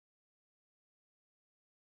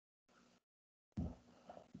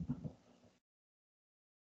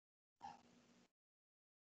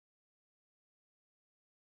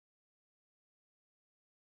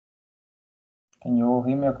Can you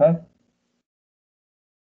hear me okay?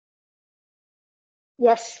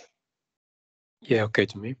 Yes. Yeah, okay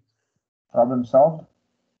to me. Problem solved?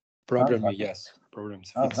 Problem, Like yes.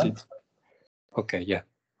 Problems okay. fixed. Okay, yeah.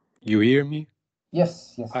 You hear me?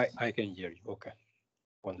 Yes, yes. I can hear you. Okay,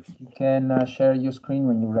 wonderful. You can share your screen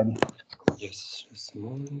when you're ready. Yes, just a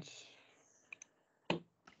moment.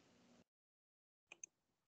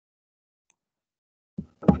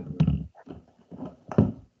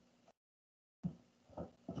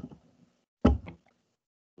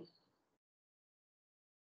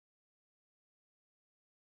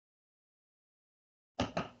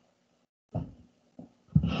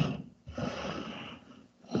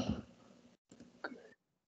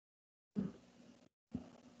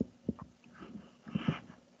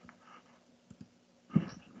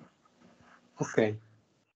 Okay.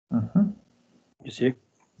 You see?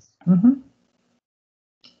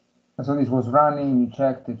 So this was running, you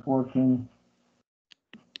checked it's working.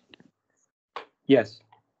 Yes.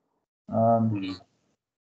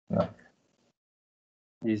 Yeah.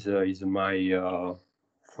 This is my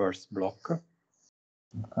first block. Okay.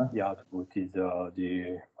 The output is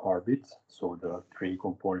the orbit, so the 3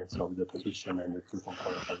 components of the position and the 2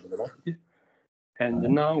 components of the velocity. And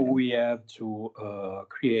now we have to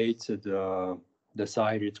create the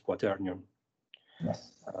desired quaternion.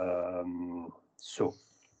 Yes. So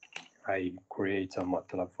I create a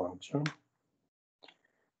MATLAB function,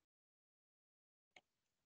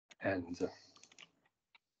 and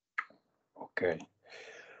okay,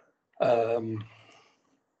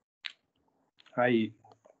 I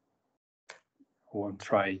want to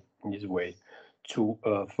try in this way to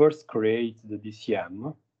first create the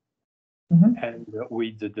DCM, and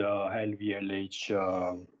with the LVLH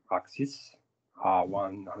axis,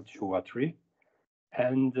 A1, A2, A3,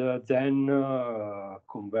 and then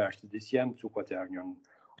convert DCM to quaternion.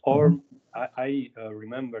 Or I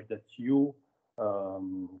remember that you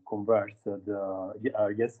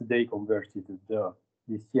yesterday converted the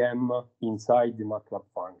DCM inside the MATLAB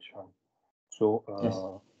function. So yes.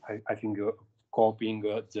 I think copying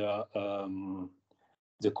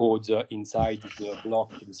the code inside the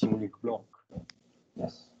block, the simulink block.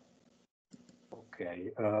 Yes.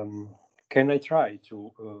 Okay. Can I try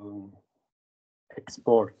to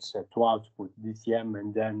export to output DCM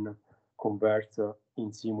and then convert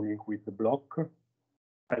in simulink with the block?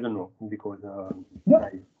 I don't know, because I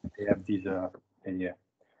have this idea.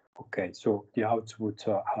 Okay, so the output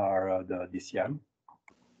are the DCM,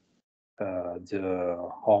 the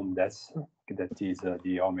home desk, that is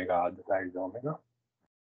the omega, the desired omega,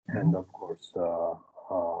 and of course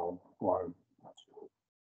 1, 2,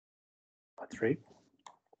 3.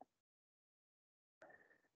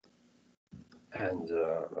 And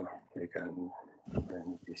we can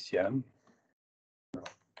run DCM.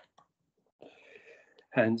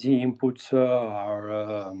 And the inputs are,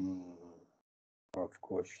 of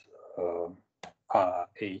course,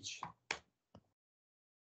 H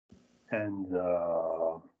and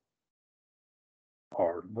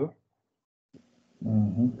orb.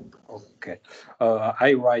 Okay.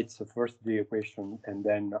 I write first the equation and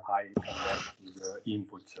then I convert the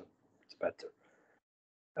inputs. It's better.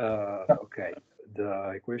 Okay.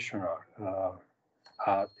 The equation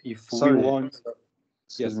are if we want.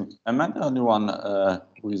 Excuse me. Am I the only one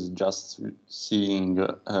who is just seeing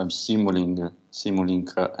Simulink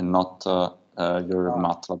and not your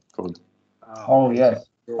MATLAB code? Oh, yes.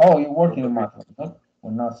 Oh, you're working in MATLAB. No?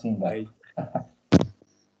 We're not seeing that.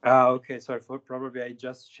 Okay, sorry. Probably I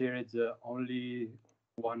just shared only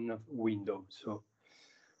one window. So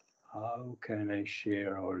how can I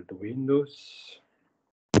share all the windows?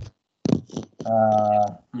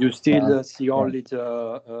 You still see only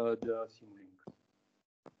the simulink.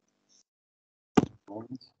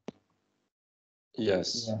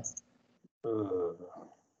 Yes.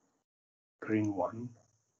 Green one.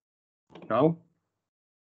 Now?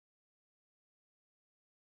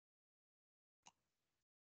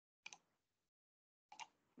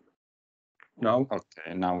 Now?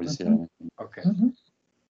 Okay, now we see. Okay.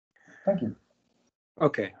 Thank you.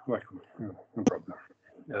 Okay, welcome. No problem.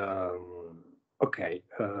 Okay.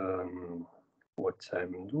 What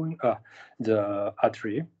I'm doing? The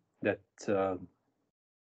A3 that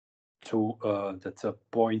that's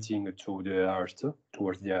pointing to the Earth,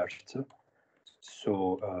 towards the Earth.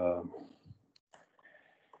 So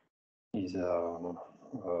is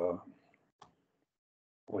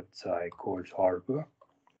what I call orb,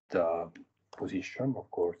 the position, of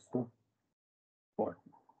course, or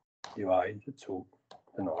divide to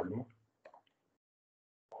the norm.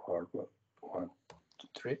 Orb 1, 2,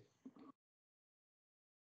 3.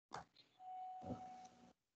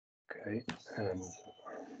 Okay. Okay, and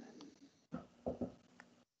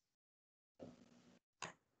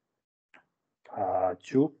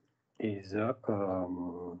two is the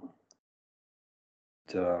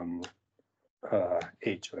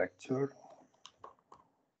h vector,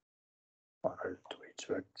 parallel to h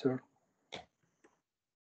vector,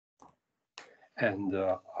 and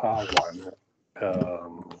R1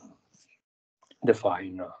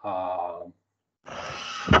 define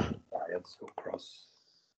so cross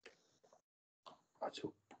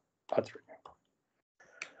A2, A3.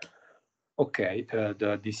 Okay,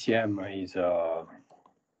 the DCM is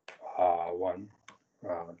 1,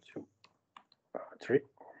 2, 3.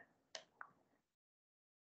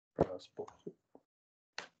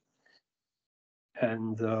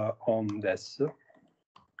 And on this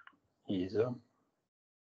is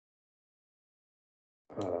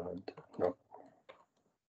no,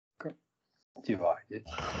 okay. divided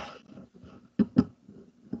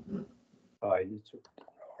to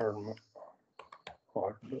norm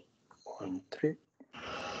or 1, 3.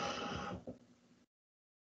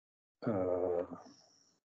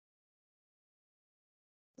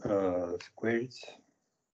 Squares.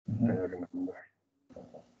 I don't remember.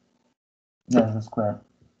 Yes, the square.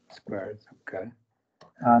 Squares, okay.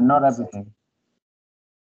 Not everything.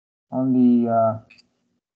 Only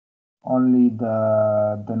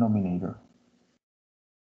the denominator.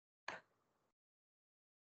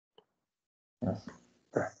 Yes.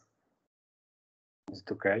 Is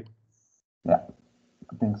it okay? Yeah,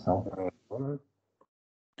 I think so.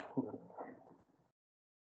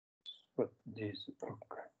 But this,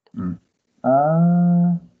 okay.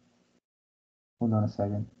 Hold on a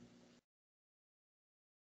second.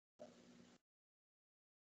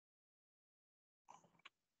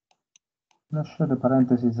 I'm not sure the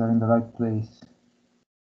parentheses are in the right place.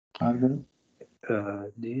 Are they?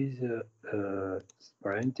 These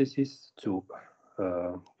parentheses to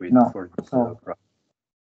with No, for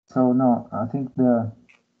so no, I think I'm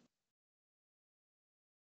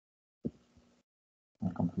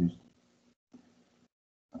confused.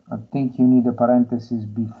 I think you need a parenthesis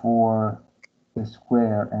before the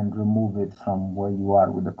square and remove it from where you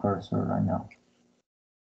are with the cursor right now.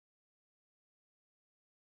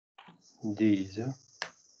 these.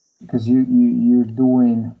 Because you're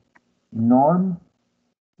doing norm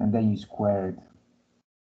and then you square it.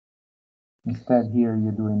 Instead here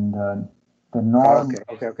you're doing the norm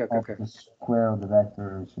of the square of the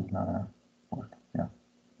vector, which is not gonna work. Yeah.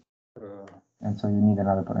 And so you need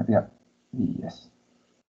another parenthesis. Yeah. Yes.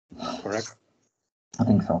 Correct. I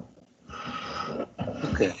think so.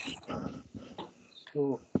 Okay.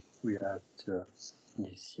 So we have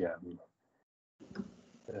DCM.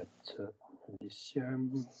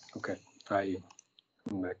 DCM. Okay. I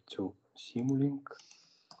come back to simulink.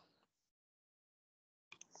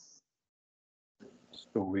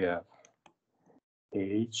 So we have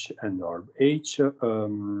H and norm. H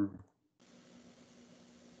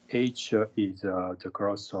is the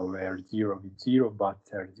crossover R0 with 0, but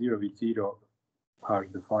R0 with 0 are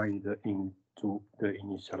defined into the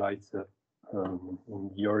initialized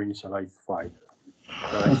in your initialized file.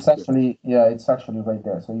 Right? It's actually it's actually right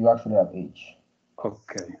there. So you actually have H.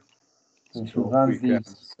 Okay. So if you run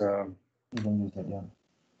these, you can use it, yeah.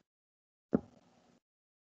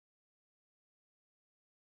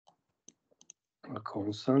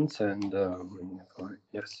 Constants and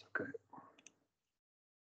yes, okay.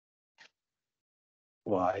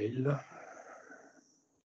 While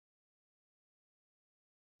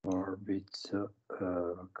orbits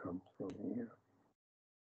come from here.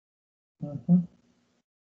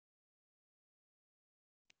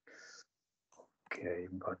 Okay,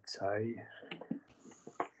 but I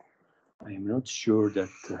am not sure that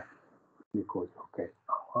because okay,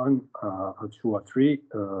 1, 2, 3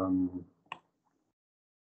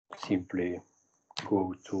 simply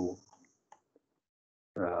go to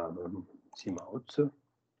sim out.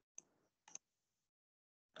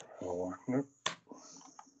 One.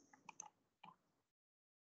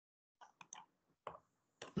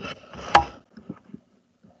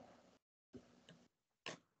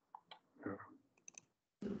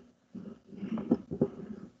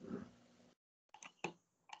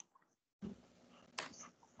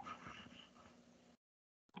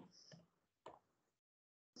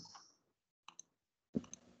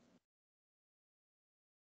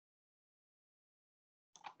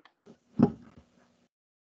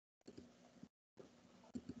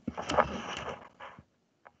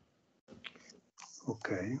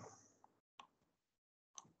 Okay.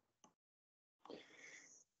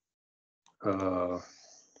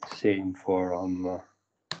 Same for on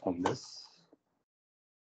this.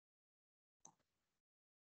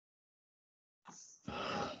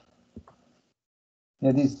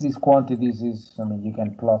 Yeah, these quantities is, I mean, you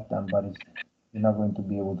can plot them, but you're not going to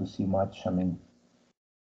be able to see much. I mean,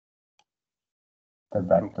 the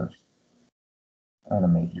vectors and the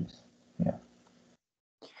matrix. Yeah.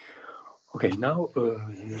 Okay, now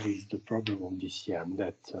there is the problem of DCM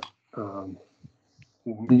that.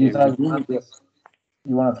 Did you try to run this?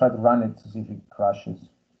 You want to try to run it to see if it crashes?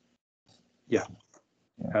 Yeah.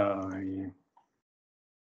 Yeah.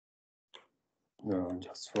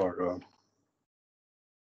 Just for.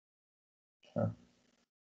 Sure.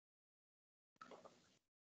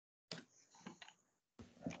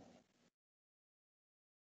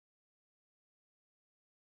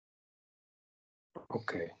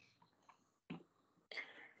 Okay.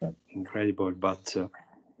 Incredible, but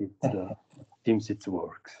it seems it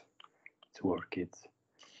works. It's working.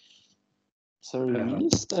 So we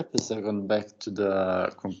step a second back to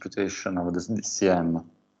the computation of this DCM.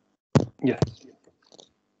 Yes.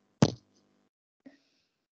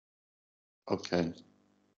 Okay.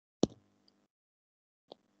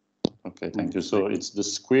 Okay, thank you. So it's the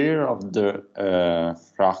square of the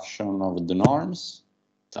fraction of the norms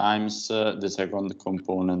times the second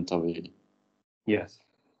component of A. Yes.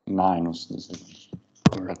 Minus the second.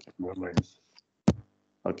 Correct. Okay. Minus.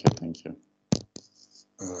 Okay, thank you.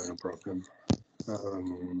 No problem.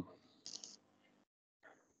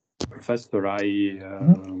 Professor, I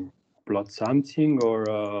plot something, or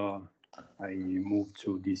I move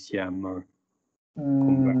to DCM.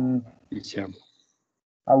 DCM.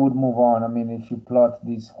 I would move on. I mean, if you plot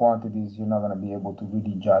these quantities, you're not going to be able to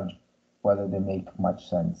really judge whether they make much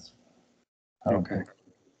sense. Okay.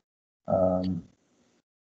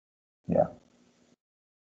 Yeah.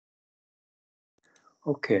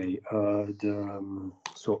 Okay.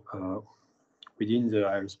 So within the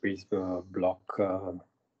aerospace block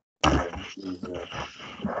is that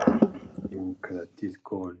is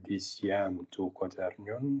called DCM to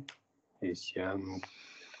quaternion. DCM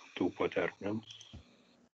to quaternion.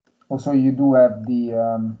 Also, you do have the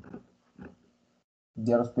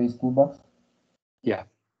aerospace toolbox? Yeah.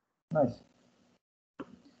 Nice.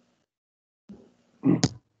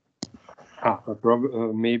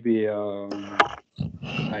 Maybe I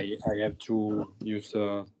have to use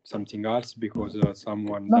something else because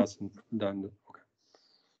someone doesn't done. Okay.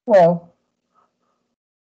 Well,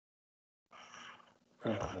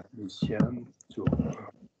 DCM to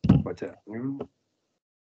quaternion,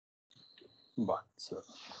 but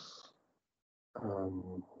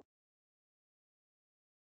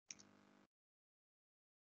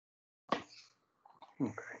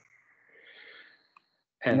okay.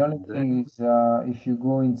 And the only thing is, if you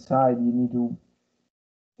go inside, you need to.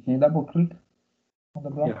 Can you double click on the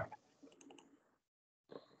block? Yeah.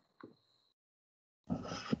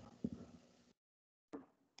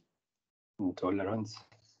 Intolerance.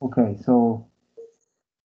 Okay, so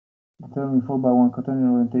determine 4x1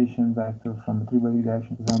 quaternion orientation vector from a 3x3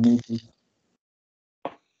 direction to some matrix.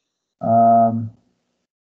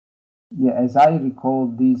 Yeah, as I recall,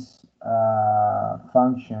 this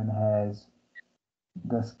function has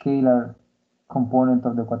the scalar component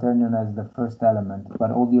of the quaternion as the first element, but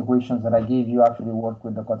all the equations that I gave you actually work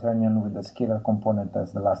with the quaternion with the scalar component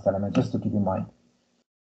as the last element, just to keep in mind.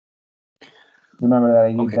 Remember that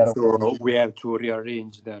I gave that. So we have to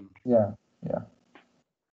rearrange them. Yeah.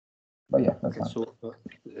 But yeah, that's fine. So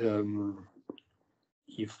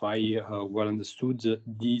if I well understood,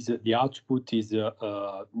 the output is that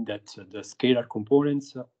the scalar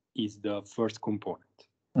components is the first component.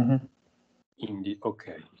 In the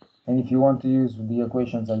And if you want to use the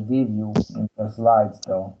equations I gave you in the slides,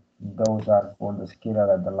 though, those are for the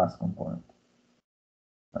scalar at the last component.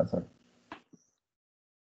 That's it.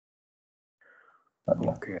 But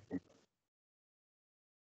yeah. Okay.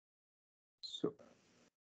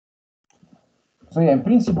 So yeah, in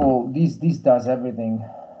principle, this does everything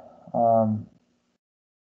for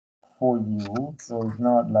you. So it's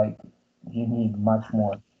not like you need much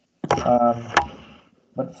more.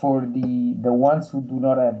 But for the ones who do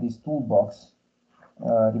not have this toolbox,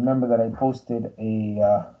 remember that I posted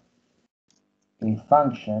a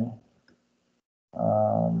function.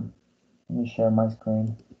 Let me share my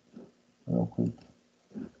screen real quick.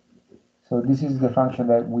 So this is the function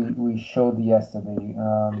that we showed yesterday.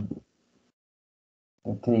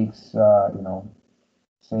 It takes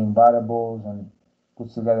same variables and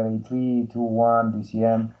puts together A3, 2, 1,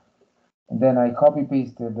 DCM. And then I copy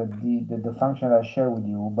pasted the function I shared with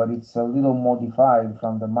you, but it's a little modified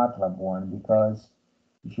from the MATLAB one, because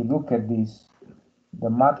if you look at this, the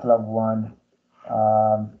MATLAB one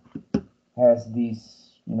has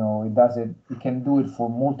this, it can do it for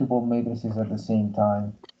multiple matrices at the same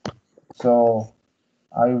time. So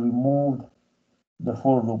I removed the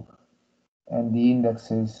for loop, and the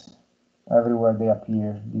indexes, everywhere they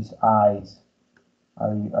appear, these i's, I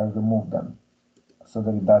remove them so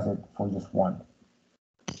that it does it for just one.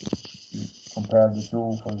 Compare the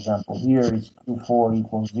two, for example, here is Q4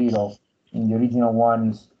 equals 0. In the original one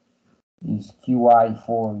is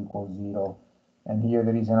QI4 equals 0. And here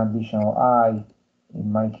there is an additional I.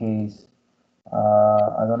 In my case,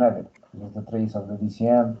 I don't have it. It's the trace of the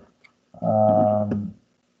DCM.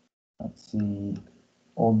 Let's see.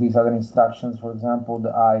 All these other instructions, for example, the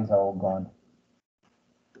I's are all gone.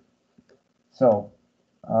 So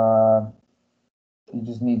it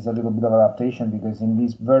just needs a little bit of adaptation because in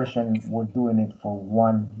this version we're doing it for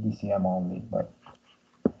one DCM only. But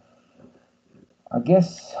I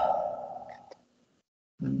guess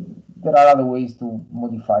there are other ways to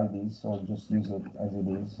modify this or just use it as it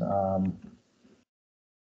is.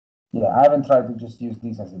 Yeah, I haven't tried to just use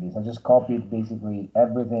this as it is. I just copied basically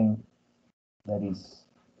everything that is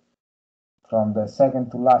from the second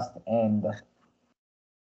to last end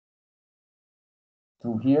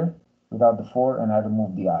to here without the for, and I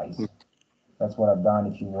removed the i's. That's what I've done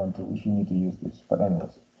if you need to use this. But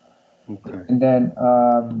anyways. Okay. And then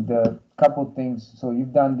the couple things, so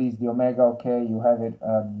you've done this, the omega, okay, you have it.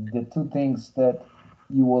 The two things that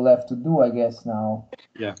you will have to do, I guess, now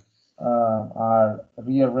are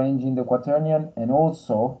rearranging the quaternion, and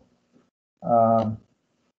also,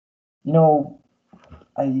 you know,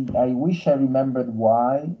 I wish I remembered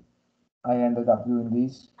why I ended up doing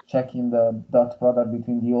this, checking the dot product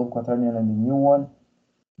between the old quaternion and the new one,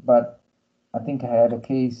 but I think I had a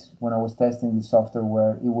case when I was testing the software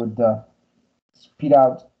where it would spit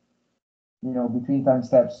out, you know, between time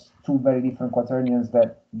steps, two very different quaternions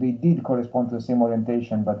that they did correspond to the same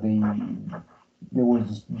orientation, but they were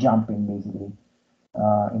just jumping basically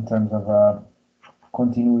in terms of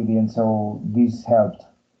continuity, and so this helped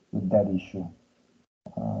with that issue.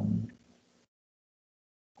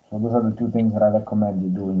 So those are the two things that I recommend you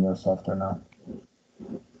do in your software now.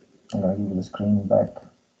 I'm gonna give you the screen back.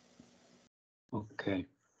 Okay.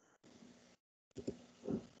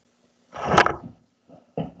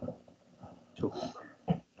 So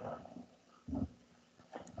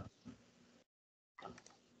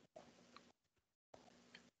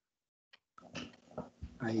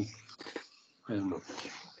I don't know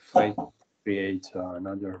if I create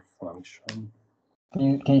another function.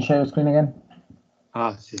 Can you share your screen again?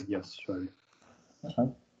 Ah, see, yes, sorry. That's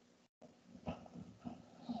fine.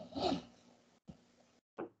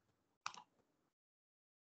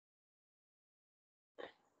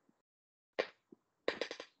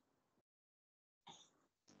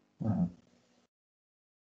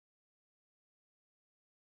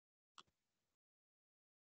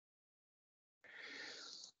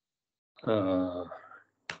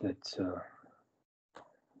 Let's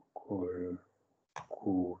call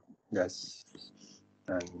QDES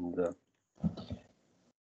and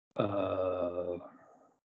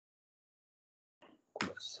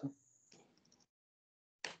QDES.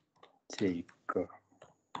 Take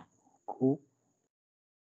Q.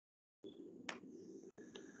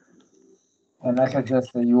 And I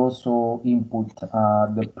suggest that you also input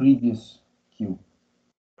the previous Q.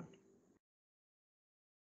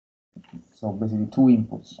 So basically two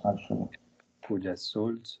inputs actually. QDES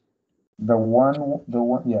old. The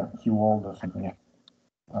one, yeah, Q old or something. Yeah.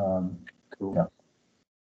 Q. Yeah.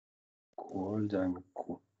 Q old and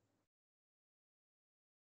Q.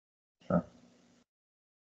 Sure.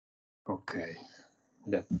 Okay,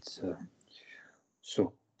 that's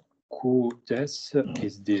so QDES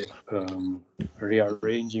is the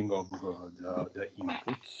rearranging of the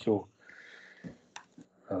input. So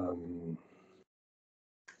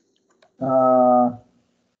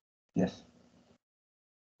yes.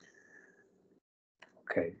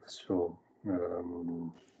 okay, so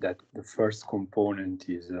that the first component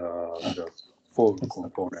is the four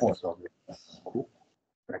components of the Q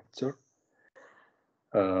vector.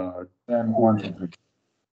 Then 1, 2, 3.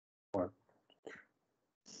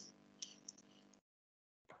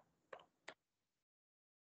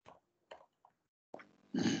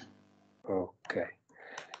 Okay,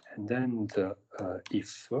 and then the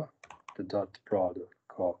if the dot product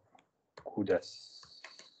of QDES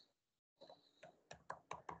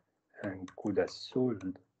and QDES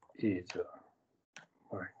sold is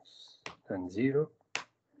minus than 0.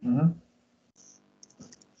 Mm-hmm.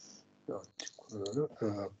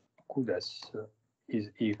 QDES is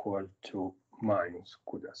equal to minus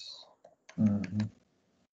QDES. Mm-hmm.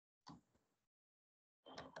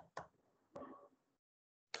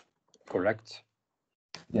 Correct?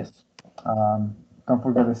 Yes. Don't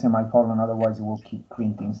forget the semicolon, otherwise it will keep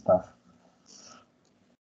printing stuff.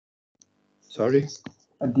 Sorry?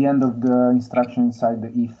 At the end of the instruction inside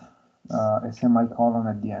the if, a semicolon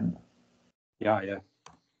at the end. Yeah.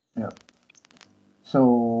 Yeah.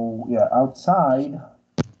 So yeah, outside.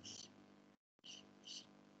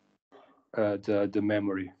 The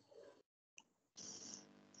memory.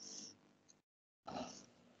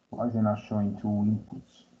 Why is it not showing two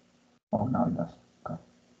inputs? Oh, now it does. Okay.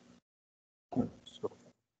 Good. So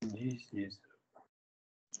this is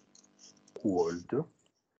cold,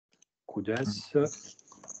 QoS,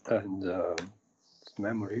 and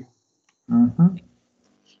memory. Mm-hmm.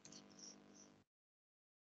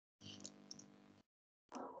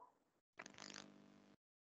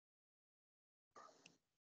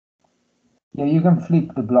 Yeah, you can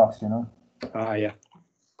flip the blocks, you know. Ah, yeah.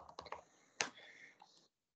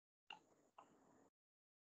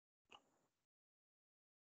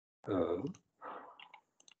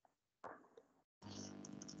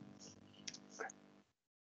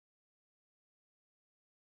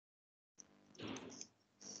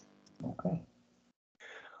 Okay.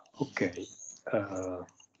 Okay.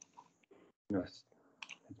 Yes.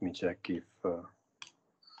 Let me check if works.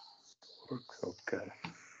 Okay.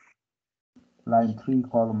 Line 3,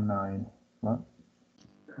 column 9. What?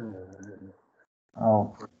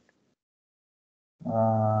 Oh.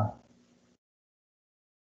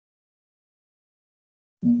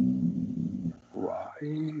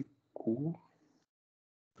 Why? Cool.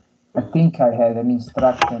 I think I had an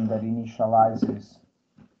instruction that initializes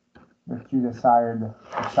that you desired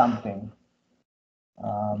something.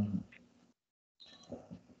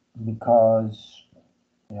 Because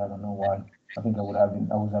yeah, I don't know why. I think I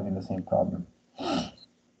was having the same problem.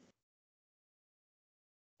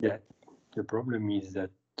 Yeah. The problem is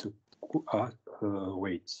that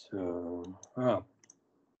wait.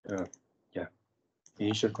 Yeah.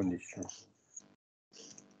 Initial condition.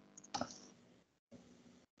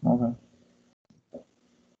 Okay.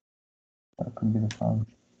 That could be the problem.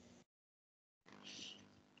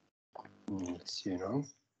 Let's see now.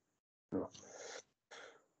 No.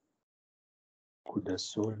 Could have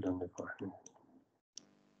solved on the problem.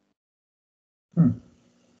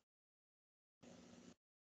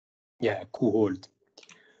 Yeah, cold.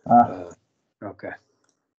 Okay.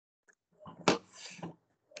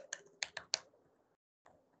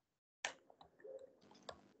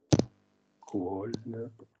 Cold.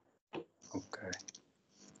 Okay.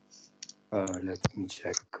 Let me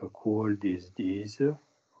check. Cold is this.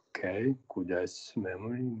 Okay. QoS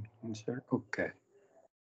memory insert. Okay.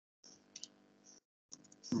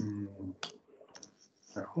 No.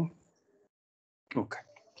 Okay.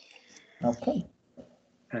 Okay.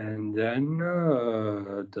 And then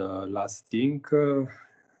the last thing,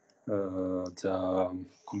 the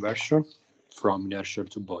conversion from inertial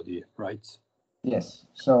to body, right? Yes.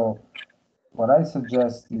 So what I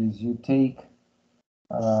suggest is you take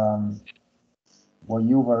what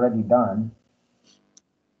you've already done,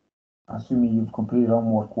 assuming you've completed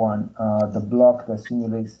homework 1, the block that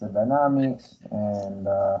simulates the dynamics and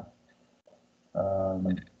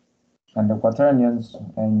the quaternions,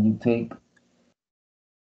 and you take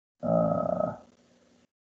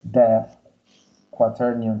that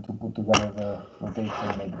quaternion to put together the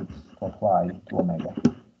rotation matrix to apply to omega.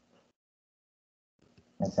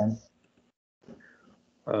 Make sense?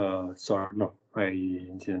 Sorry, no, I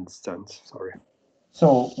didn't understand. Sorry.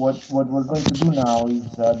 So what we're going to do now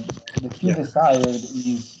is the Q desired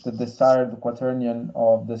is the desired quaternion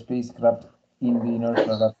of the spacecraft in the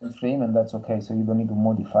inertial reference frame, and that's okay. So you don't need to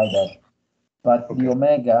modify that. But the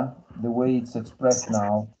omega, the way it's expressed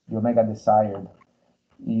now, the omega desired,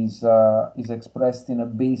 is expressed in a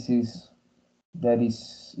basis that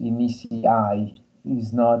is in ECI,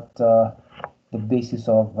 is not the basis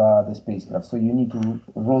of the spacecraft. So you need to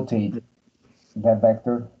rotate that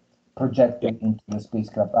vector, project it into the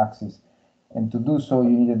spacecraft axis. And to do so,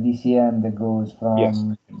 you need a DCM that goes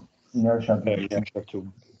from inertia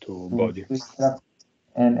to body. Spacecraft.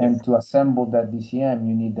 And to assemble that DCM,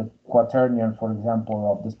 you need the quaternion, for example,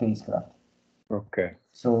 of the spacecraft. Okay.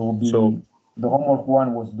 So it will be the homework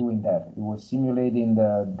 1 was doing that. It was simulating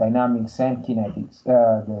the dynamics and kinetics,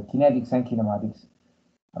 the kinetics and kinematics,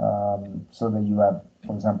 so that you have,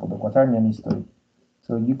 for example, the quaternion history.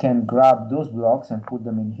 So you can grab those blocks and put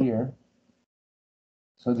them in here,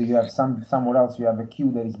 so that you have somewhere else you have a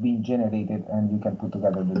queue that is being generated, and you can put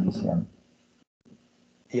together the DCM.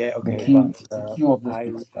 Yeah, okay. The queue of the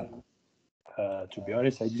spacecraft. To be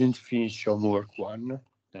honest, I didn't finish homework 1.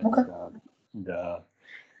 That's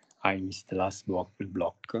I missed the last block.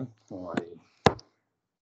 So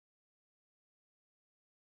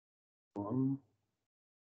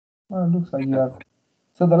Well, it looks like you have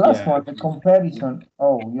So the last Yeah. one, the comparison.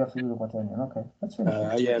 Oh, you have to do the quaternion. Okay, let's finish it.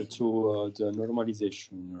 I have to the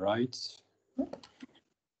normalization, right?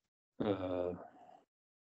 I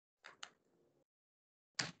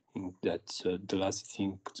think that the last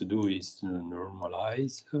thing to do is to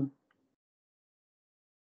normalize.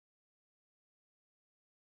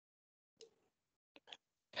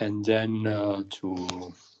 And then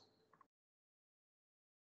to...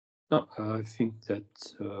 No, I think that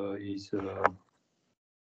is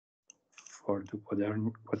for the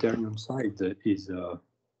quaternion side is...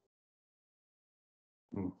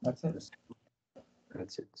 That's it.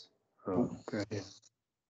 That's it. Okay.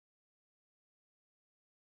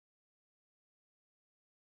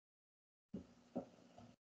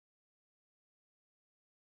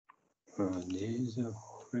 These, here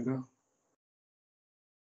we go.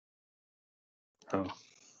 Oh,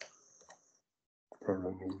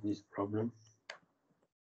 problem is this problem.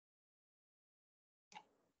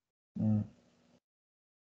 Mm.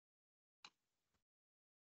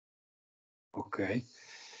 Okay.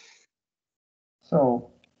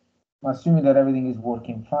 So, assuming that everything is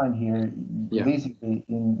working fine here, Yeah. basically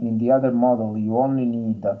in the other model, you only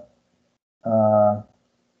need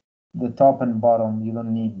the top and bottom. You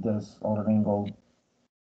don't need this outer angle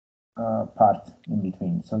part in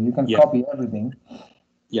between. So you can Yeah. copy everything.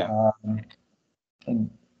 Yeah. And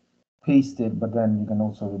paste it, but then you can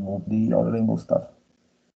also remove the outer angle stuff.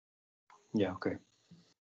 Yeah. Okay.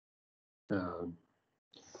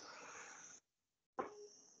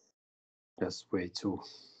 Just wait to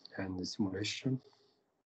end the simulation.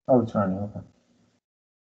 Oh, it's running. Okay.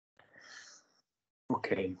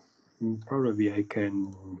 Okay. Probably I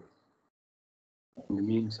can. In the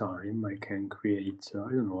meantime, I can create, I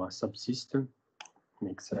don't know, a subsystem.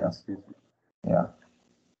 Makes sense. Yeah.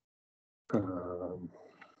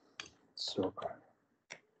 So,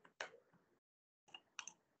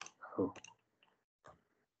 oh,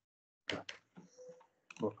 yeah.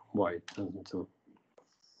 Well, why it doesn't do?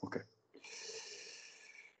 Okay.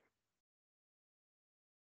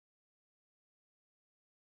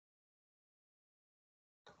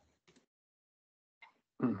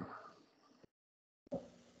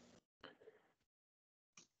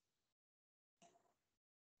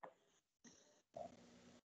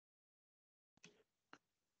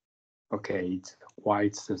 Okay, it's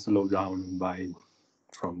quite slowed down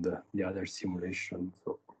from the other simulation.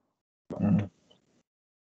 So,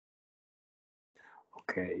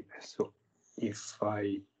 okay, so if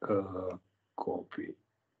I copy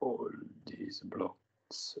all these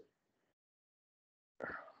blocks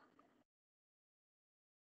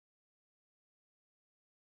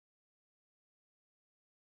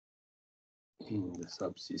in the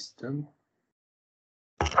subsystem,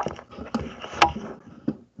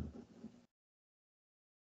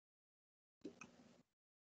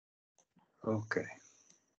 okay,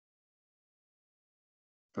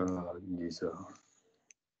 these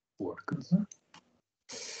worked.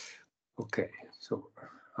 Okay, so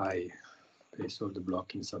I place all the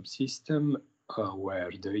block in subsystem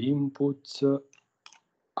where the inputs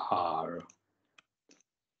are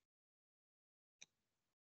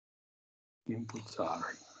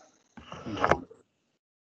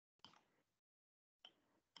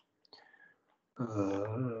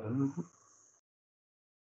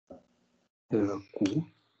Q.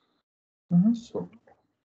 So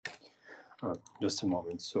just a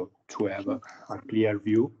moment. So to have a clear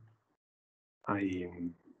view,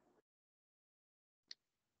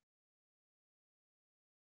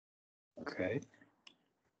 okay.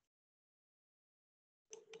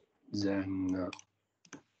 Then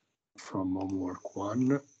from homework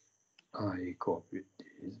 1, I copy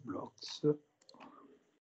these blocks.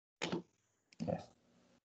 Yes.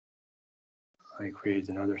 I create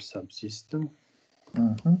another subsystem.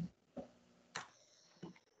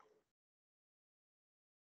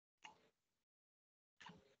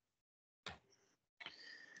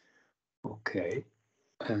 Okay,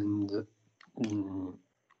 and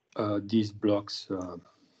these blocks.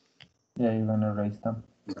 Yeah, you're gonna erase them.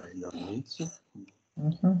 I don't need.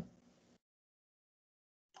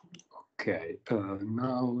 Okay,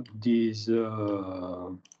 now this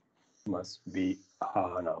must be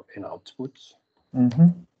now an output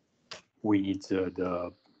with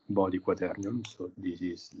the body quaternion. So this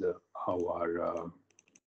is our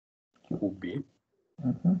QB.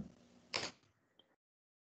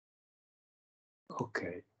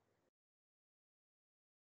 Okay.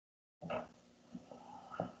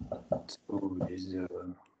 So this is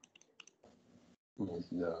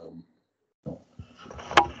the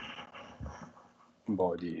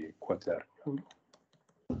body quaternion.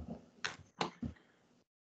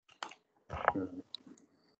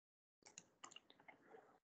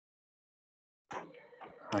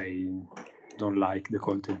 I don't like the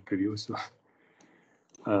content preview. So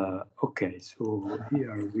okay, so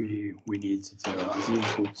here we need as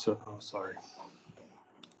input. So, oh, sorry.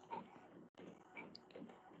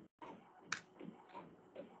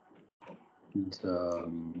 The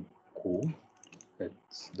Q,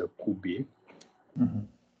 that's the QB. Mhm.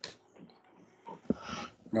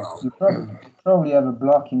 Now, You probably have a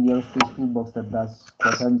block in the aerospace toolbox that does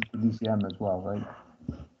quaternion to DCM as well, right?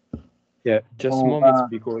 yeah, just a Oh, moment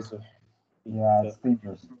because yeah, it's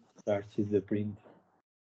dangerous. started the print.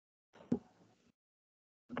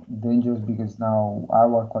 Dangerous because now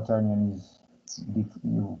our quaternion is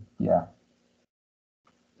yeah.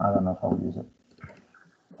 I don't know if I'll use it.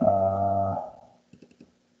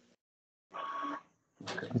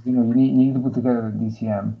 Because you need to put together the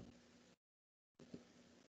DCM.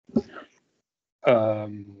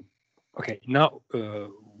 Okay, now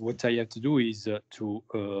what I have to do is to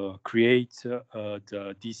create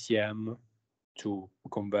the DCM to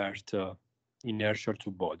convert inertia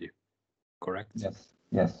to body, correct? Yes.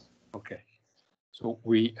 Yes. Okay, so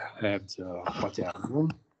we have the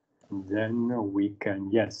quaternion, and then we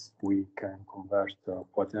can convert the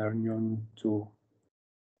quaternion to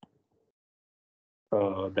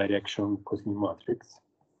direction cosine matrix.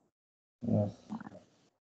 Yes.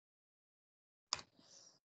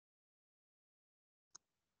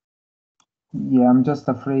 Yeah, I'm just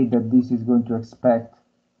afraid that this is going to expect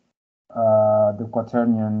the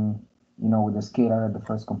quaternion, with the scalar at the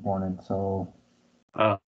first component. So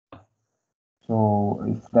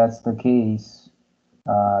if that's the case,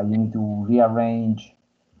 you need to rearrange,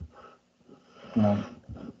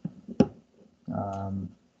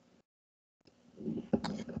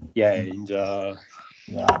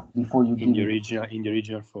 before you in give the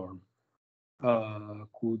original form.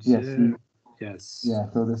 Yes. Yes. Yeah.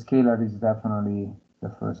 So the scalar is definitely the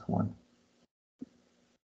first one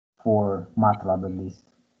for MATLAB at least.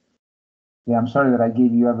 Yeah, I'm sorry that I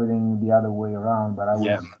gave you everything the other way around, but I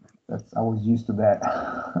was used to that.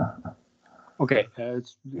 Okay,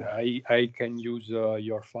 I can use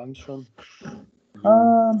your function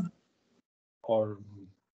or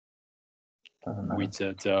with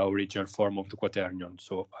the original form of the quaternion.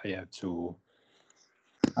 So I have to.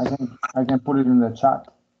 I can put it in the chat.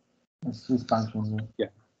 It's this function here.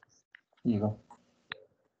 Yeah. Here you go.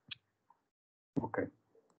 Okay.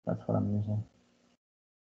 That's what I'm using.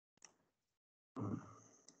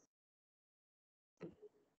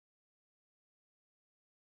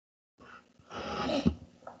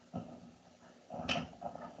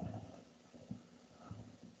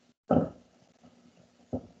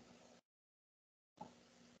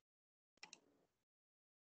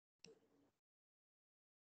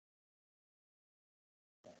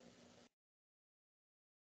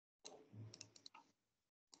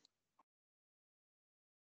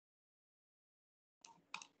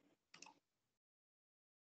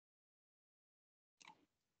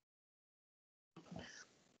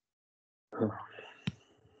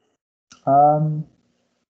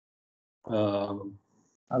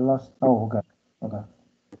 I lost. Oh, okay. Okay.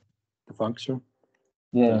 The function.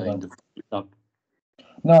 Yeah. In the top.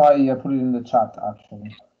 No, I put it in the chat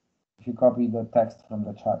actually. If you copy the text from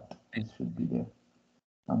the chat, it should be there.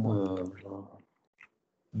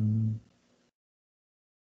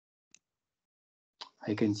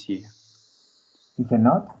 I can see. You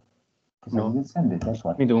cannot? Because No. I didn't send it. That's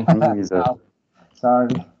why. We don't know either.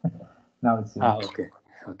 Sorry. Now it's in. Okay.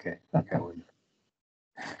 Okay.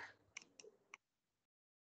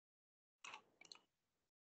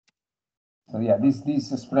 So yeah,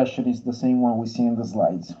 this expression is the same one we see in the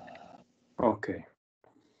slides. Okay.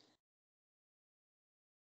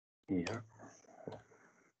 Here.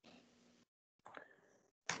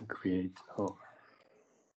 Create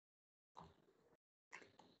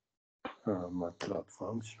MATLAB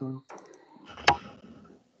function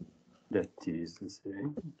that is the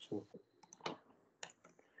same. So,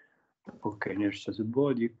 okay, inertia to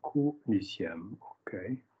body Q DCM.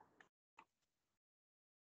 Okay.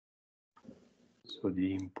 So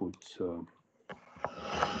the input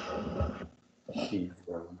is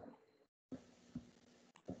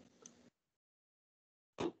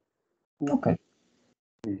Okay.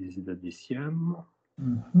 This is the DCM,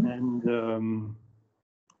 and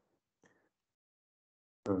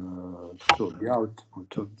so the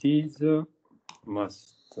output of this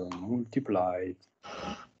must multiply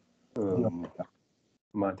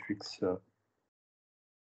matrix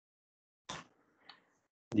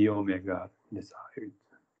the omega desired.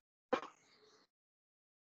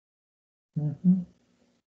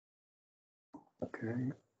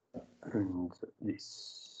 Okay, and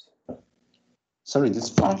this. Sorry, this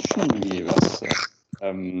function you gave us,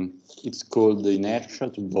 it's called inertia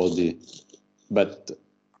to body, but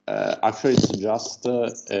actually it's just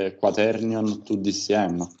a quaternion to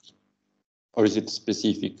DCM, or is it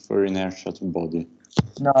specific for inertia to body?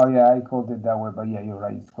 No, yeah, I called it that way, but yeah, you're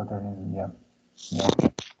right. It's quaternion. Yeah, yeah.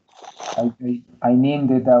 I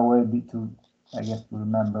named it that way to, I guess, to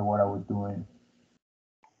remember what I was doing.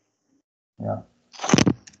 Yeah,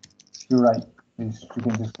 you're right. You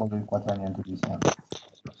can just call it quaternion to DCM.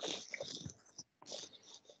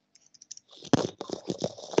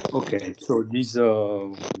 Okay, so this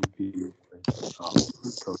will be total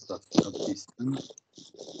system.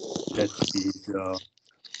 That is.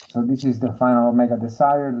 So this is the final omega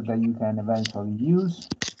desired that you can eventually use.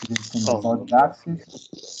 It's in the body axis,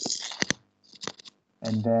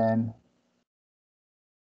 and then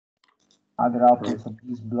other outputs of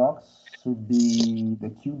these blocks should be the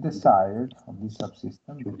Q desired of this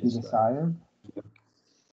subsystem, the Q desired.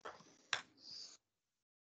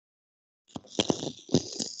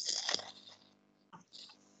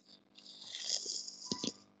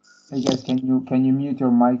 Hey guys, can you mute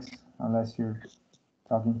your mics unless you're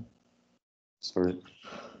talking? Sorry.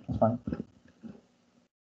 That's fine.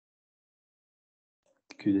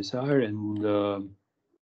 Q desired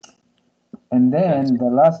and then the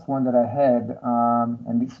last one that I had,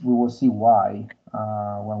 and this, we will see why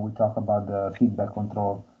when we talk about the feedback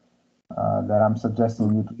control that I'm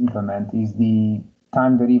suggesting you to implement, is the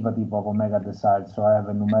time derivative of omega desired. So I have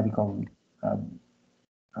a numerical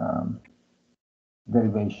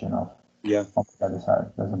derivation of omega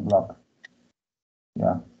desired. There's a block.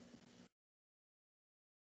 Yeah.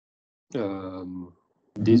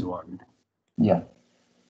 This one. Yeah.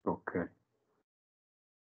 Okay.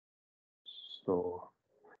 So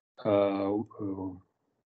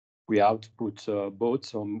we output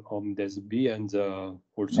both on this B and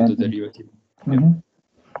also the derivative. Mm-hmm.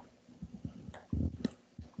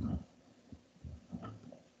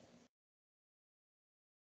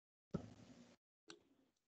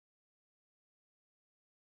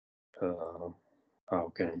 How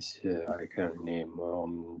can I say? I can name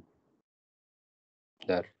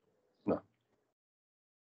that. No.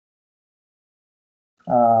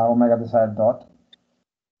 Omega desired dot.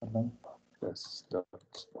 That's dot.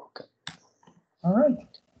 Okay. All right.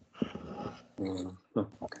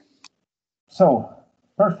 Okay. So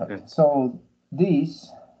perfect. Okay. So this,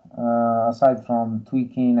 aside from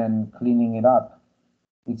tweaking and cleaning it up,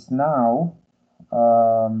 it's now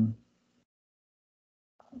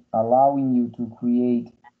allowing you to create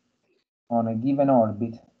on a given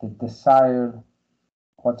orbit the desired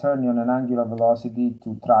quaternion and angular velocity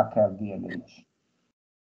to track LDLH.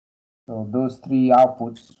 So those three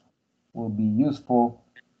outputs will be useful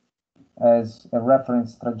as a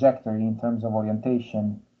reference trajectory in terms of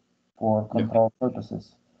orientation for control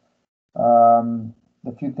purposes.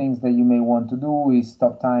 The few things that you may want to do is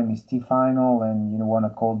stop time is T final, and you want to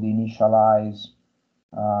call the initialize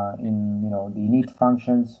in the init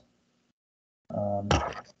functions.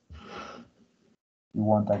 You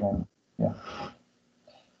want again, yeah.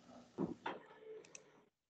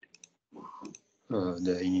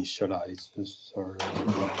 The initialize, sorry.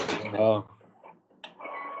 I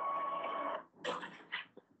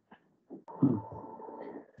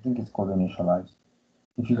think it's called initialize.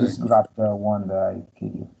 If you just grab the one that I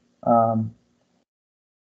gave you.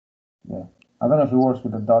 Yeah, I don't know if it works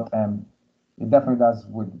with the dot M. It definitely does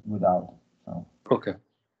without. So. Okay.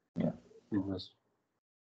 Yeah. Yes.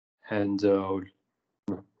 And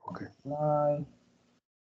okay. Apply.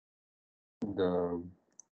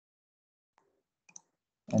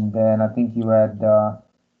 And then I think you had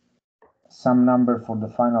some number for the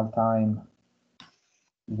final time.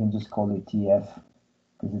 You can just call it TF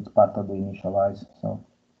because it's part of the initialize. So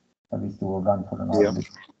at least it will run for an orbit.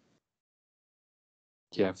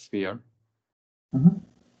 TF here. Mm-hmm.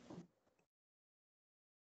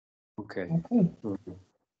 Okay. Okay.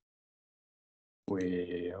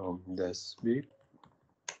 We this bit.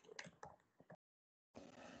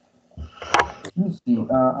 Let me see.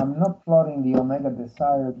 I'm not plotting the omega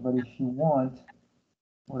desired, but if you want,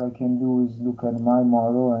 what I can do is look at my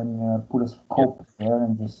model and put a scope there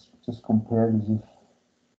and just compare as if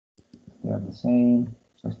they are the same,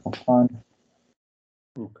 just for fun.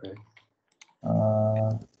 Okay.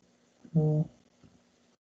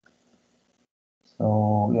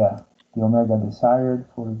 So yeah, the omega desired,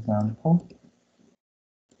 for example.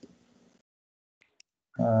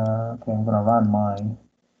 Okay, I'm gonna run mine.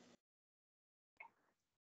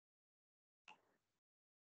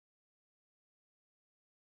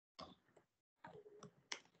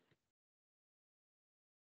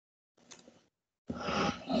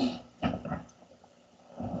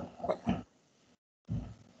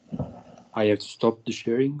 I have to stop the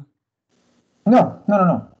sharing? No.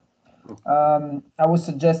 I was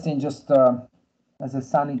suggesting just as a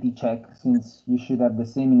sanity check, since you should have the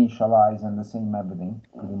same initialize and the same everything,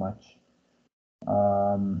 pretty much.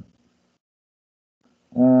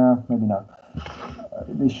 Maybe not.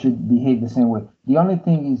 They should behave the same way. The only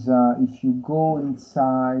thing is, if you go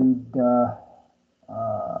inside the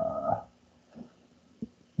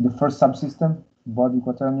first subsystem, body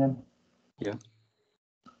quaternion. Yeah.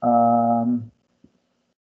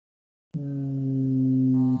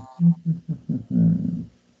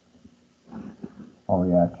 Oh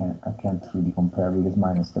yeah, I can't really compare because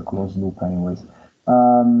mine is the closed loop anyways.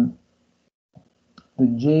 The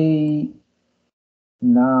J,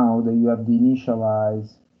 now that you have the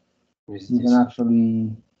initialize, you can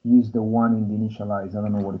actually use the one in the initialize. I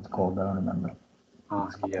don't know what it's called. I don't remember.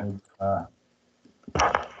 Yeah.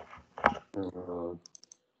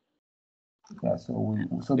 Yeah, so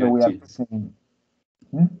that we have the same.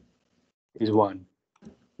 Is one.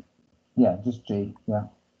 Yeah, just J. Yeah.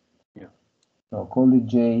 Yeah. So call it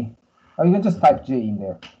J. Oh, you can just type J in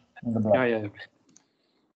there in the block. Yeah.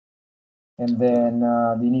 And then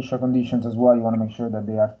the initial conditions as well. You want to make sure that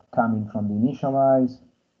they are coming from the initialize.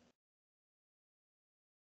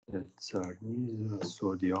 That's so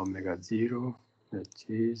the omega 0. That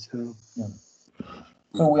is. Yeah.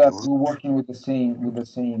 So we're working with the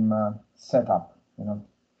same setup, you know.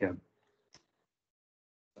 Yeah.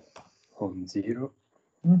 On 0.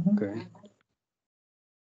 Okay.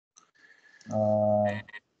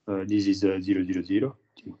 This is 0, 0, 0.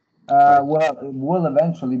 Well, it will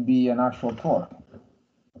eventually be an actual torque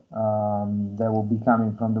that will be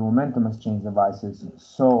coming from the momentum exchange devices.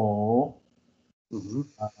 So, what was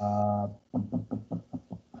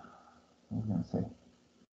I going to say?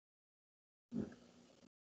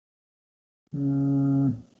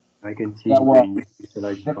 I can see. Yeah, well, the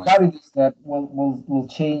clarity is that we'll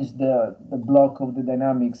change the block of the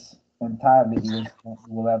dynamics entirely because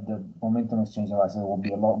we'll have the momentum exchange devices. It will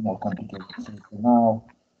be a lot more complicated. So for now,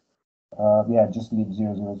 yeah, just leave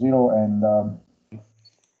 0, 0, 0 and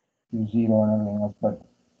do 0 and everything else. But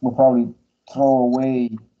we'll probably throw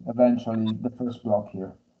away eventually the first block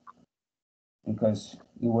here because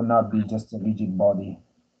it will not be just a rigid body.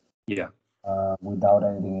 Yeah. Without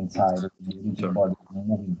anything inside, it will be a rigid body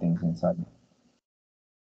moving things inside.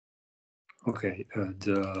 Okay. And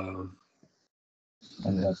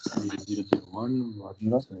that's 001. What I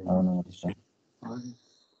don't know what it's called.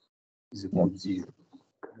 Is a good 0.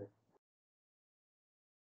 Okay.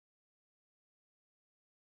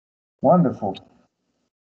 Wonderful.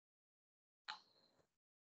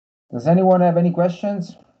 Does anyone have any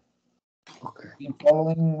questions? Okay. Been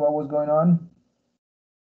following what was going on?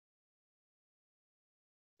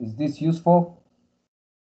 Is this useful?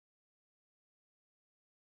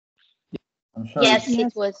 I'm sure. Yes,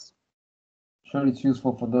 it was. Sure, it's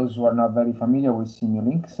useful for those who are not very familiar with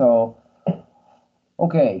Simulink. So,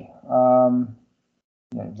 okay.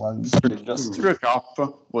 Yeah, well, just to recap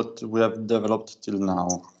what we have developed till now.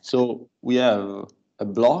 So we have a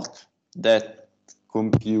block that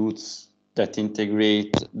computes, that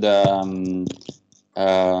integrate the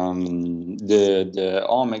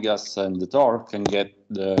omegas and the torque and get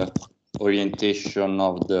the orientation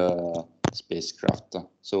of the spacecraft.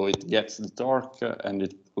 So it gets the torque and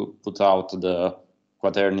it put out the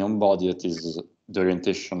quaternion body that is the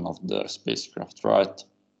orientation of the spacecraft, right?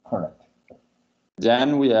 Correct.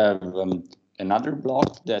 Then we have another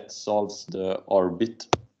block that solves the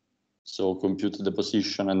orbit, so compute the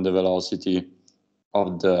position and the velocity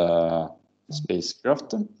of the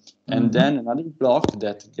spacecraft. And then another block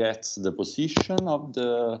that gets the position of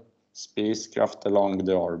the spacecraft along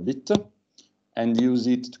the orbit and use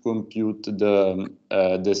it to compute the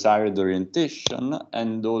desired orientation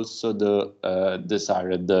and also the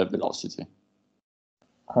desired velocity.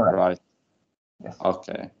 Correct. Right? Yes.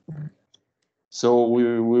 Okay. So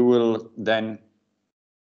we will then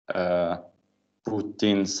put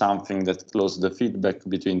in something that closes the feedback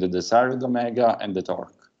between the desired omega and the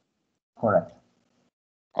torque. Correct.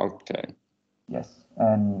 Okay. Yes,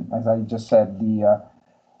 and as I just said, the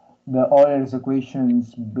Euler's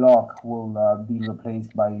equations block will be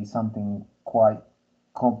replaced by something quite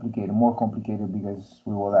complicated, more complicated, because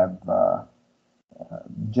we will have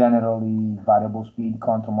generally variable speed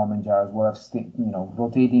contour moment jars. We'll have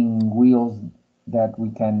rotating wheels that we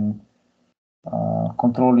can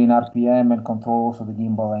control in RPM and control also the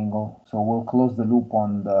gimbal angle. So we'll close the loop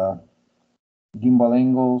on the gimbal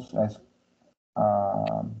angles as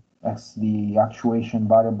the actuation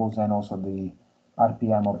variables and also the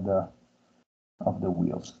RPM of the of the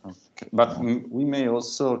wheels. Okay. But we may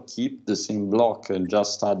also keep the same block and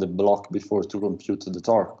just add the block before to compute the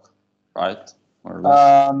torque, right? Or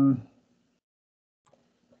less.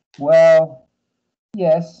 Well,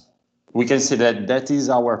 yes. We can say that that is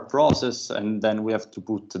our process, and then we have to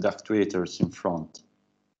put the actuators in front.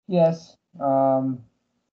 Yes.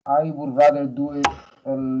 I would rather do it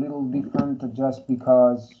a little different just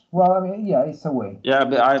because, well, I mean, yeah, it's a way. Yeah,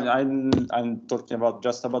 but I'm talking about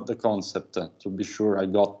just about the concept to be sure I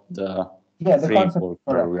got the framework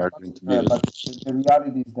where we are going to build. But the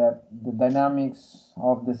reality is that the dynamics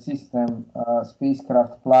of the system,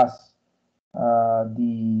 spacecraft plus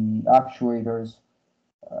the actuators,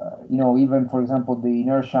 you know, even for example, the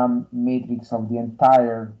inertia matrix of the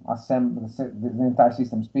entire the entire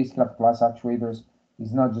system, spacecraft plus actuators,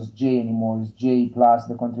 is not just J anymore, it's J plus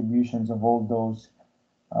the contributions of all those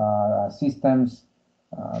systems,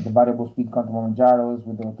 the variable speed quantum moment gyros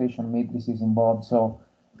with the rotation matrices involved. So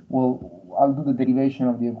I'll do the derivation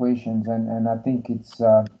of the equations, and I think it's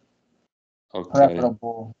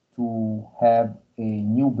preferable to have a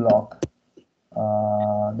new block.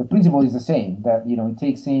 The principle is the same, that, you know, it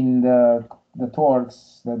takes in the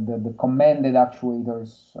torques, the commanded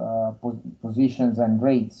actuators, positions and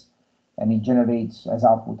rates, and it generates as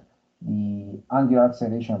output the angular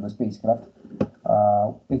acceleration of the spacecraft,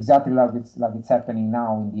 exactly like it's happening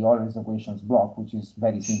now in the Euler's equations block, which is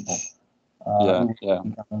very simple. It will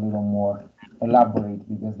become a little more elaborate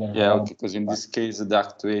because there's because in this case the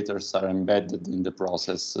actuators are embedded in the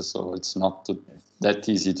process, so it's not that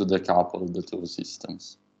easy to decouple the two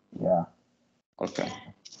systems. Yeah. Okay.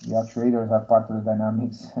 The actuators are part of the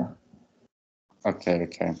dynamics. Okay.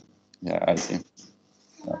 Yeah, I see.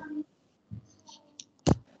 Yeah.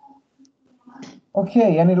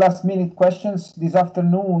 Okay, any last minute questions this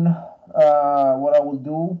afternoon? What I will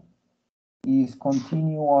do is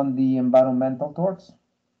continue on the environmental torques,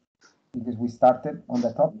 because we started on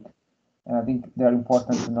that topic, and I think they're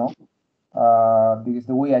important to know, because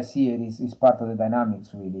the way I see it is part of the dynamics,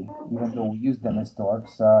 really. Even though we use them as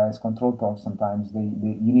torques, as control torques sometimes,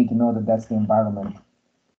 you need to know that that's the environment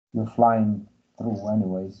you're flying through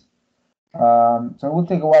anyways. So it will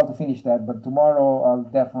take a while to finish that, but tomorrow I'll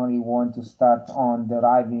definitely want to start on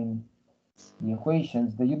deriving the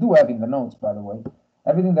equations that you do have in the notes, by the way.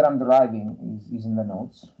 Everything that I'm deriving is in the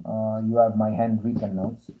notes. You have my handwritten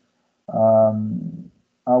notes.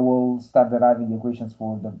 I will start deriving the equations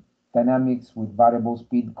for the dynamics with variable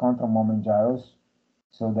speed quantum moment gyros,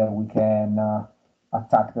 so that we can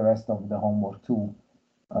attack the rest of the homework too,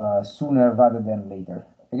 sooner rather than later.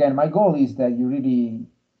 Again, my goal is that you really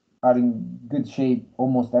are in good shape,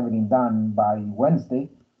 almost everything done by Wednesday,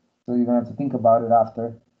 so you're gonna have to think about it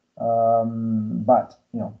after. But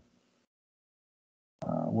you know,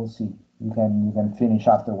 we'll see. You can finish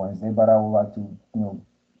after Wednesday, but I would like to, you know,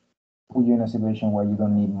 put you in a situation where you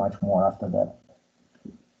don't need much more after that.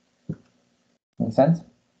 Make sense?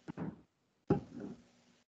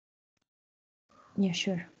 Yeah,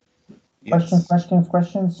 sure. Yes.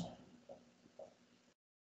 Questions?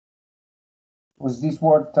 Was this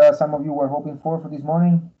what some of you were hoping for this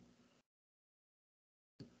morning?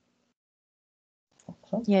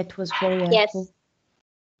 So? Yeah, it was very Yes. helpful.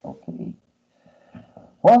 Okay.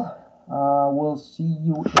 Well, we'll see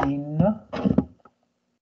you in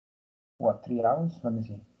what, 3 hours? Let me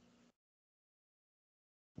see.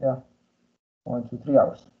 Yeah, 1, 2, 3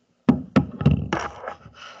 hours.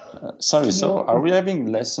 Sorry, so are we having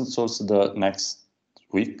lessons also the next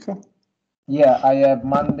week? Yeah, I have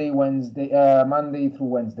Monday through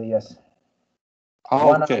Wednesday, yes.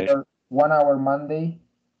 Oh, okay. 1 hour Monday.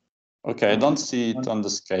 Okay, I don't see it on the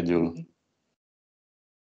schedule.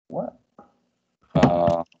 What?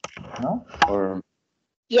 No? Or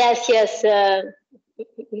Yes, there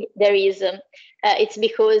is. It's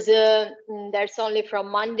because there's only from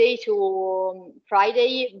Monday to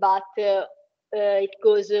Friday, but it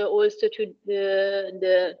goes also to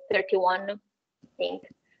the 31, I think.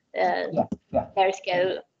 Their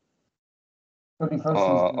schedule.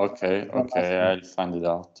 31st okay, I'll find it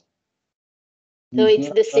out. So it's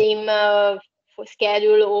the same for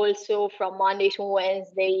schedule also from Monday to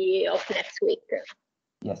Wednesday of next week.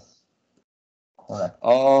 Yes. Correct.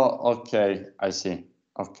 Oh, okay. I see.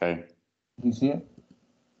 Okay. Do you see it?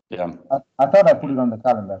 Yeah. I thought I put it on the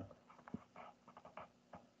calendar.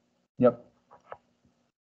 Yep.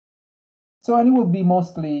 So, and it will be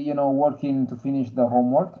mostly, you know, working to finish the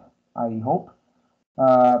homework, I hope.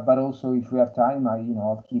 But also, if we have time,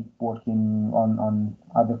 I'll keep working on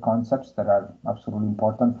other concepts that are absolutely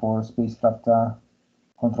important for spacecraft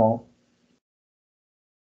control.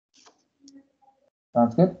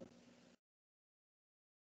 Sounds good?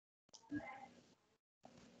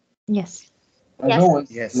 Yes. As Yes.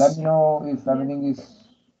 always, Yes. let me know if everything is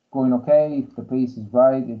going okay, if the pace is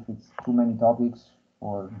right, if it's too many topics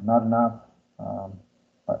or not enough.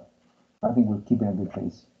 But I think we're keeping a good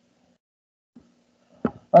pace.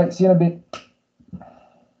 All right, see you in a bit.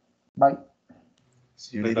 Bye.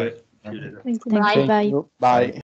 See you later. See you later. Thank you. Bye. Bye. Bye.